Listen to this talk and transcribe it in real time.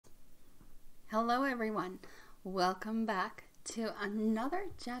Hello everyone, welcome back to another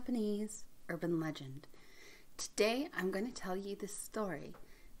Japanese urban legend. Today I'm going to tell you this story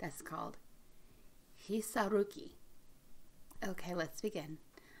that's called Hisaruki. Okay, let's begin.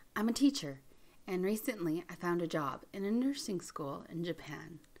 I'm a teacher and recently I found a job in a nursing school in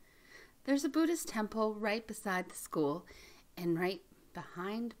Japan. There's a Buddhist temple right beside the school, and right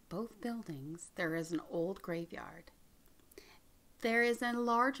behind both buildings there is an old graveyard. There is a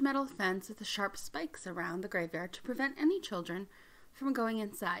large metal fence with sharp spikes around the graveyard to prevent any children from going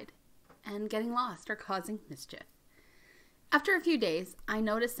inside and getting lost or causing mischief. After a few days, I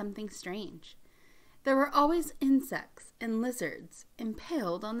noticed something strange. There were always insects and lizards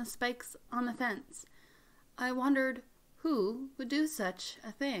impaled on the spikes on the fence. I wondered who would do such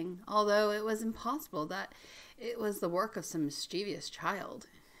a thing, although it was impossible that it was the work of some mischievous child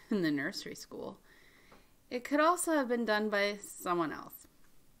in the nursery school. It could also have been done by someone else.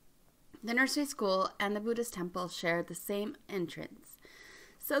 The nursery school and the Buddhist temple shared the same entrance,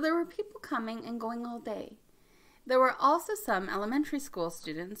 so there were people coming and going all day. There were also some elementary school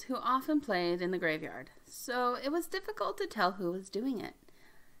students who often played in the graveyard, so it was difficult to tell who was doing it.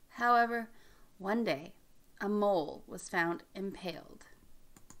 However, one day, a mole was found impaled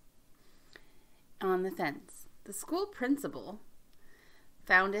on the fence. The school principal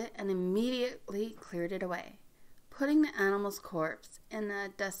found it and immediately cleared it away, putting the animal's corpse in a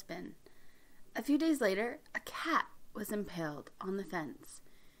dustbin. A few days later, a cat was impaled on the fence.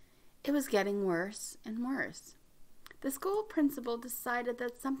 It was getting worse and worse. The school principal decided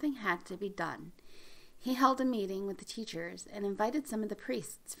that something had to be done. He held a meeting with the teachers and invited some of the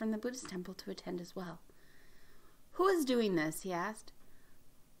priests from the Buddhist temple to attend as well. "Who is doing this?" he asked.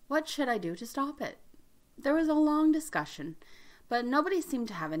 "What should I do to stop it?" There was a long discussion, but nobody seemed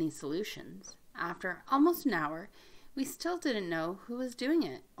to have any solutions. After almost an hour, we still didn't know who was doing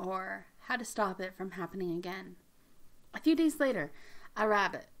it or how to stop it from happening again. A few days later, a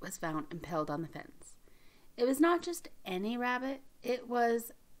rabbit was found impaled on the fence. It was not just any rabbit, it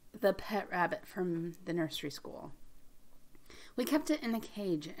was the pet rabbit from the nursery school. We kept it in a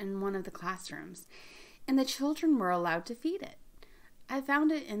cage in one of the classrooms, and the children were allowed to feed it. I found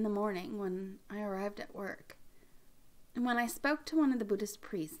it in the morning when I arrived at work. And when I spoke to one of the Buddhist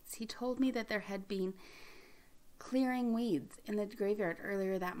priests, he told me that there had been clearing weeds in the graveyard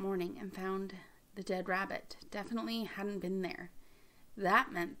earlier that morning and found the dead rabbit. Definitely hadn't been there.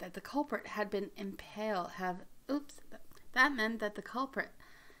 That meant that the culprit had to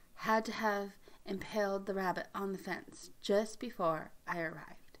have impaled the rabbit on the fence just before I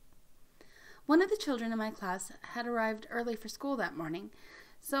arrived. One of the children in my class had arrived early for school that morning,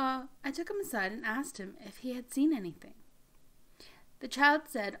 so I took him aside and asked him if he had seen anything. The child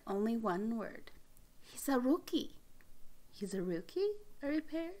said only one word: "Hisaruki." "Hisaruki?" I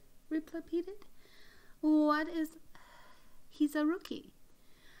repeated. "What is Hisaruki?"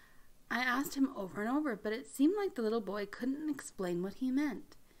 I asked him over and over, but it seemed like the little boy couldn't explain what he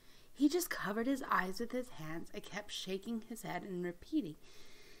meant. He just covered his eyes with his hands and kept shaking his head and repeating,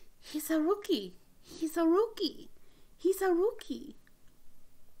 "Hisaruki, Hisaruki, Hisaruki."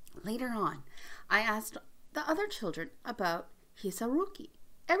 Later on, I asked the other children about Hisaruki.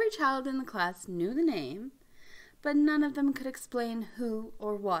 Every child in the class knew the name, but none of them could explain who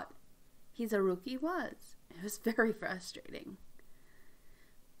or what Hisaruki was. It was very frustrating.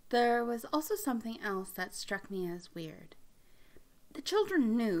 There was also something else that struck me as weird. The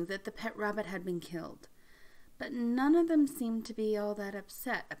children knew that the pet rabbit had been killed, but none of them seemed to be all that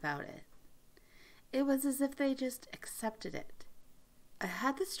upset about it. It was as if they just accepted it. I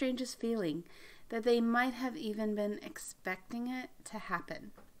had the strangest feeling that they might have even been expecting it to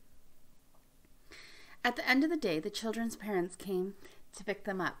happen. At the end of the day, the children's parents came to pick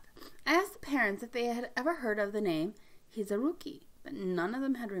them up. I asked the parents if they had ever heard of the name Hisaruki, but none of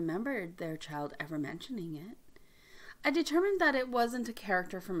them had remembered their child ever mentioning it. I determined that it wasn't a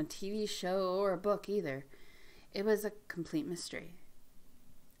character from a TV show or a book either. It was a complete mystery.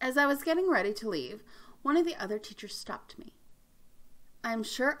 As I was getting ready to leave, one of the other teachers stopped me. "I'm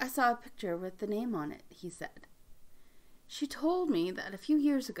sure I saw a picture with the name on it," he said. She told me that a few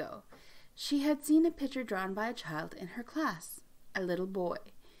years ago, she had seen a picture drawn by a child in her class, a little boy,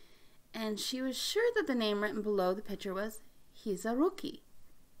 and she was sure that the name written below the picture was Hisaruki.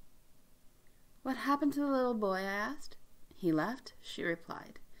 "What happened to the little boy?" I asked. "He left," she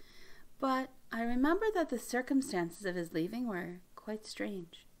replied. "But I remember that the circumstances of his leaving were quite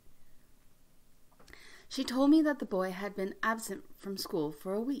strange." She told me that the boy had been absent from school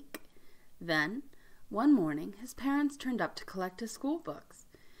for a week. Then, one morning, his parents turned up to collect his school books.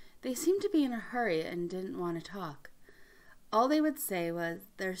 They seemed to be in a hurry and didn't want to talk. All they would say was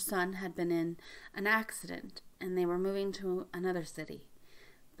their son had been in an accident and they were moving to another city.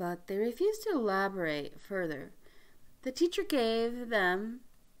 But they refused to elaborate further. The teacher gave them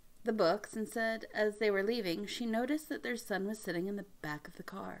the books and said as they were leaving, she noticed that their son was sitting in the back of the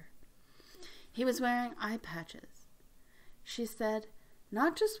car. He was wearing eye patches. She said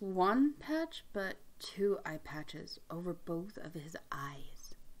not just one patch, but 2 eye patches over both of his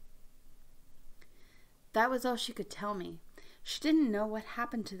eyes. That was all she could tell me. She didn't know what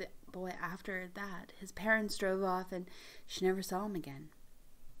happened to the boy after that. His parents drove off and she never saw him again.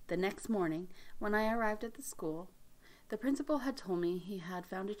 The next morning, when I arrived at the school, the principal had told me he had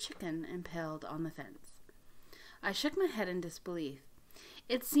found a chicken impaled on the fence. I shook my head in disbelief.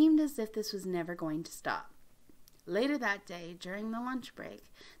 It seemed as if this was never going to stop. Later that day, during the lunch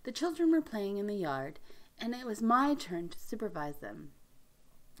break, the children were playing in the yard, and it was my turn to supervise them.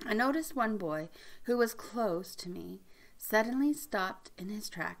 I noticed one boy, who was close to me, suddenly stopped in his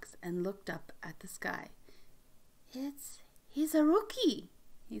tracks and looked up at the sky. "It's Hisaruki,"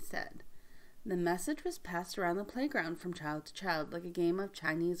 he said. The message was passed around the playground from child to child like a game of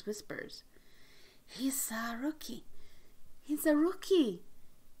Chinese whispers. "Hisaruki, Hisaruki,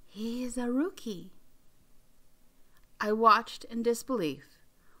 Hisaruki." I watched in disbelief.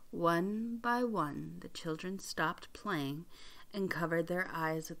 One by one, the children stopped playing and covered their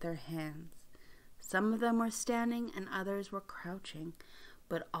eyes with their hands. Some of them were standing and others were crouching,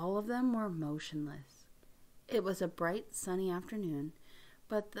 but all of them were motionless. It was a bright, sunny afternoon,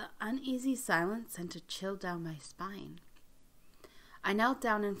 but the uneasy silence sent a chill down my spine. I knelt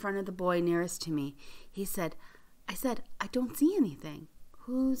down in front of the boy nearest to me. I said, "I don't see anything.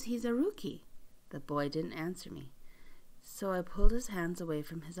 Who's Hisaruki?" The boy didn't answer me, so I pulled his hands away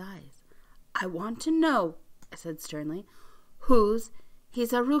from his eyes. "I want to know," I said sternly, "who's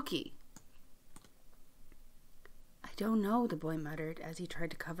Hisaruki?" "I don't know," the boy muttered as he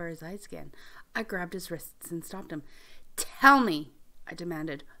tried to cover his eyes again. I grabbed his wrists and stopped him. "Tell me," I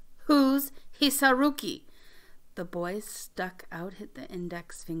demanded, "who's Hisaruki?" The boy stuck out the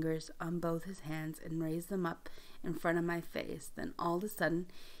index fingers on both his hands and raised them up in front of my face. Then all of a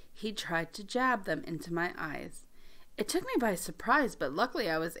sudden, he tried to jab them into my eyes. It took me by surprise, but luckily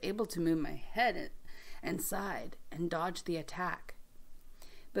I was able to move my head and side and dodge the attack.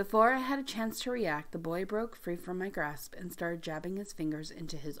 Before I had a chance to react, the boy broke free from my grasp and started jabbing his fingers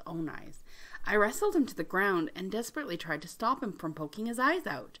into his own eyes. I wrestled him to the ground and desperately tried to stop him from poking his eyes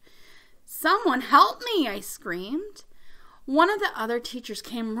out. "Someone help me!" I screamed. One of the other teachers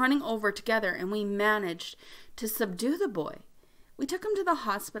came running over together and we managed to subdue the boy. We took him to the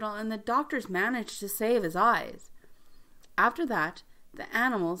hospital and the doctors managed to save his eyes. After that, the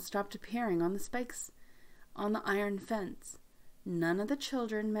animals stopped appearing on the spikes on the iron fence. None of the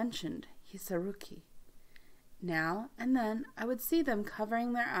children mentioned Hisaruki. Now and then I would see them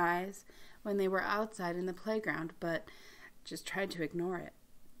covering their eyes when they were outside in the playground, but just tried to ignore it.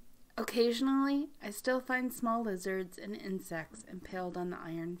 Occasionally, I still find small lizards and insects impaled on the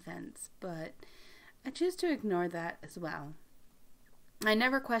iron fence, but I choose to ignore that as well. I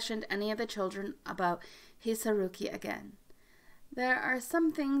never questioned any of the children about Hisaruki again. There are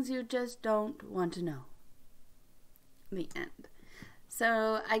some things you just don't want to know. The end.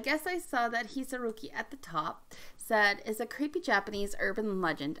 So I guess I saw that Hisaruki at the top said is a creepy Japanese urban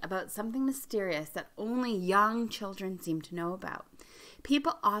legend about something mysterious that only young children seem to know about.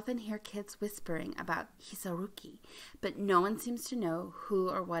 People often hear kids whispering about Hisaruki, but no one seems to know who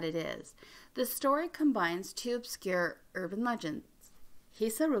or what it is. The story combines 2 obscure urban legends,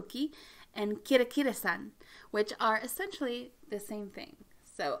 Hisaruki and Kirakira-san, which are essentially the same thing.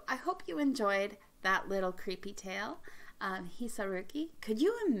 So I hope you enjoyed that little creepy tale. Hisaruki. Could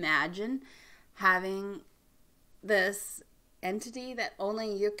you imagine having this entity that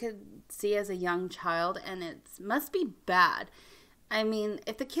only you could see as a young child, and it must be bad. I mean,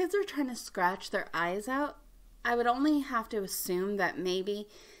 if the kids are trying to scratch their eyes out, I would only have to assume that maybe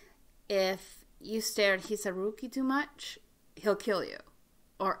if you stare at Hisaruki too much, he'll kill you.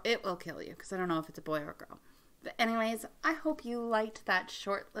 Or it will kill you, because I don't know if it's a boy or a girl. But anyways, I hope you liked that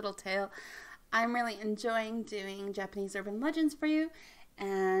short little tale. I'm really enjoying doing Japanese urban legends for you.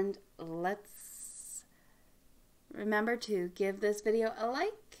 And let's remember to give this video a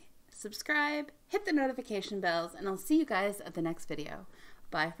like, subscribe, hit the notification bells, and I'll see you guys at the next video.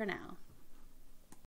 Bye for now.